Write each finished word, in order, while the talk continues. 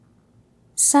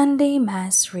Sunday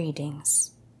Mass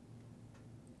Readings,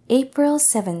 April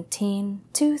 17,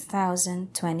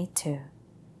 2022.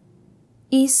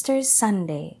 Easter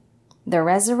Sunday, the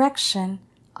Resurrection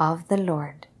of the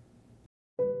Lord.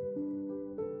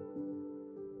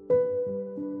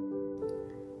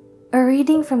 A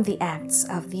reading from the Acts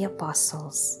of the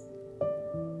Apostles.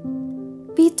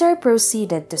 Peter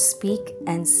proceeded to speak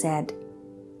and said,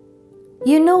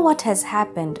 "You know what has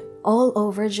happened all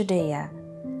over Judea,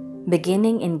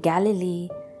 beginning in Galilee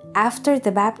after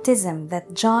the baptism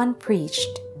that John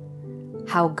preached,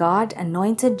 how God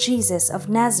anointed Jesus of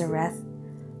Nazareth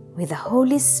with the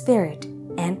Holy Spirit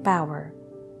and power.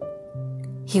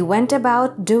 He went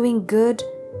about doing good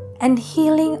and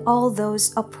healing all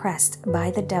those oppressed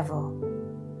by the devil,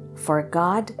 for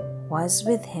God was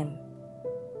with him.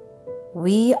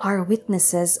 We are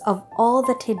witnesses of all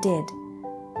that he did,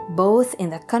 both in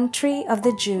the country of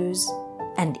the Jews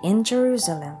and in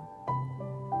Jerusalem.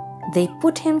 They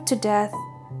put him to death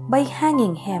by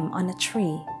hanging him on a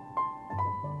tree.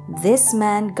 This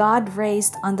man God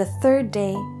raised on the third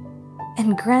day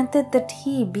and granted that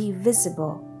he be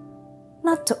visible,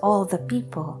 not to all the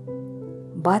people,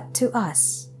 but to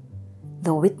us,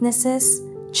 the witnesses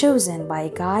chosen by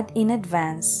God in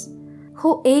advance,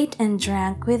 who ate and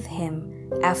drank with him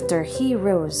after he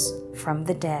rose from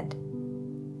the dead.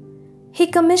 He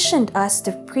commissioned us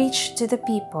to preach to the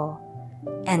people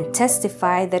and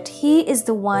testify that he is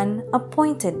the one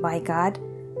appointed by God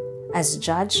as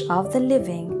judge of the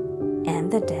living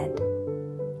and the dead.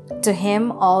 To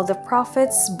him all the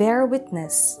prophets bear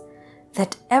witness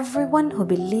that everyone who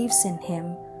believes in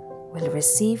him will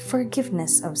receive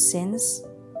forgiveness of sins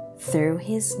through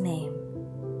his name."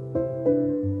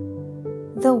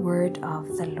 The word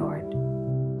of the Lord.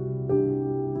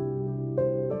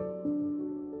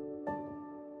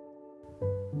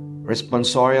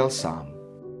 Responsorial Psalm.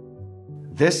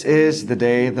 This is the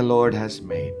day the Lord has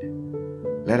made.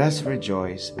 Let us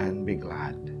rejoice and be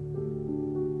glad.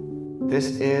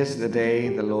 This is the day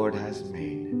the Lord has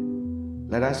made.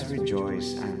 Let us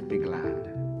rejoice and be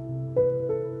glad.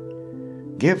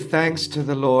 Give thanks to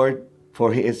the Lord,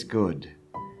 for he is good,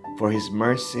 for his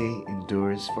mercy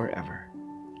endures forever.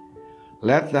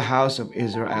 Let the house of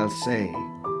Israel say,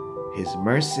 his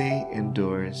mercy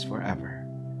endures forever.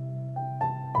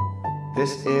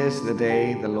 This is the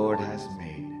day the Lord has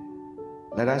made.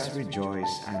 Let us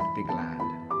rejoice and be glad.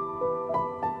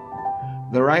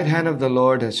 The right hand of the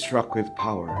Lord has struck with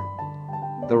power.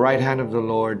 The right hand of the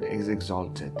Lord is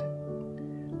exalted.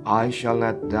 I shall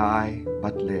not die,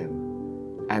 but live,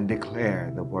 and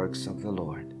declare the works of the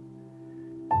Lord.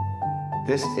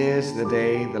 This is the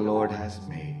day the Lord has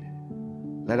made.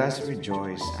 Let us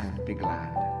rejoice and be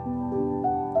glad.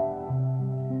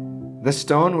 The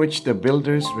stone which the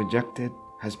builders rejected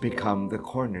has become the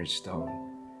cornerstone.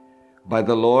 By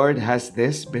the Lord has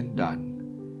this been done.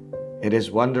 It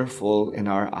is wonderful in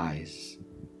our eyes.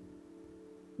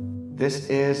 This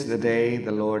is the day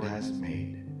the Lord has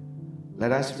made.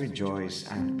 Let us rejoice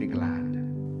and be glad.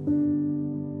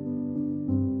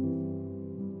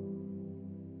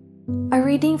 A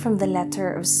reading from the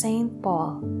letter of St.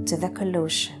 Paul to the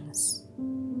Colossians.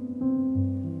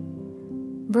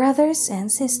 Brothers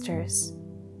and sisters,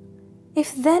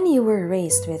 if then you were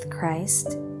raised with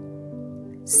Christ,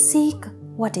 seek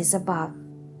what is above,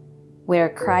 where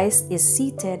Christ is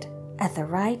seated at the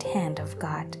right hand of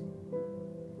God.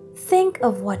 Think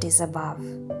of what is above,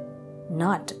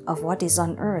 not of what is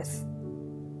on earth,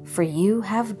 for you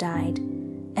have died,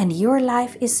 and your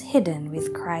life is hidden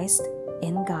with Christ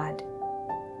in God.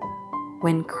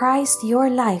 When Christ your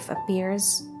life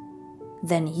appears,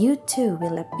 then you too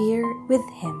will appear with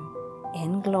him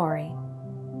in glory.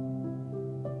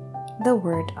 The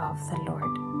word of the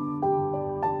Lord.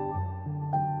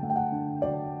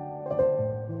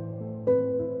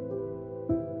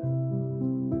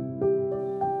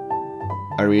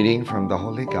 A reading from the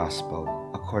Holy Gospel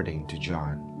according to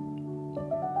John.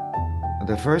 On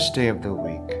the first day of the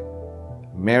week,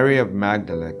 Mary of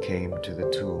Magdala came to the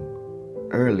tomb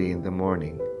early in the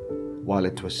morning, while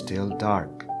it was still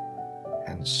dark,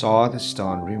 and saw the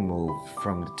stone removed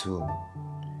from the tomb.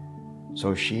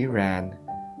 So she ran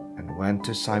and went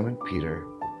to Simon Peter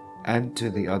and to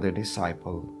the other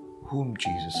disciple whom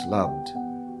Jesus loved,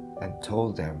 and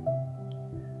told them,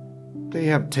 "They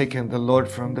have taken the Lord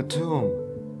from the tomb,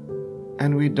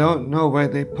 and we don't know where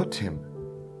they put him."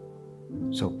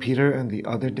 So Peter and the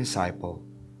other disciple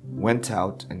went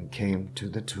out and came to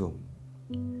the tomb.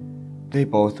 They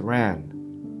both ran,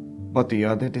 but the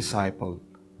other disciple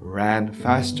ran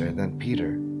faster than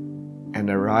Peter and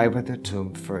arrived at the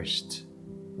tomb first.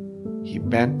 He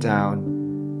bent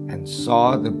down and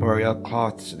saw the burial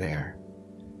cloths there,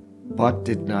 but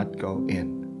did not go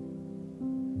in.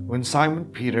 When Simon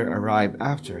Peter arrived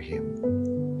after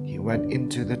him, he went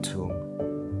into the tomb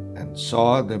and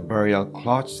saw the burial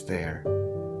cloths there,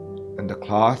 and the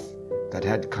cloth that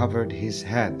had covered his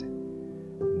head,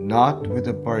 not with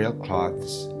the burial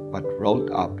cloths, but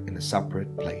rolled up in a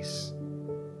separate place.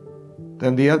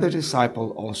 Then the other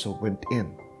disciple also went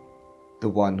in, the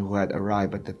one who had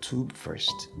arrived at the tomb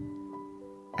first,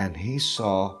 and he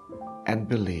saw and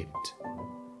believed,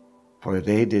 for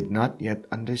they did not yet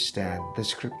understand the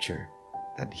scripture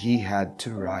that he had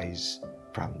to rise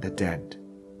from the dead.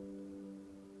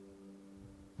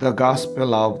 The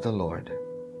Gospel of the Lord.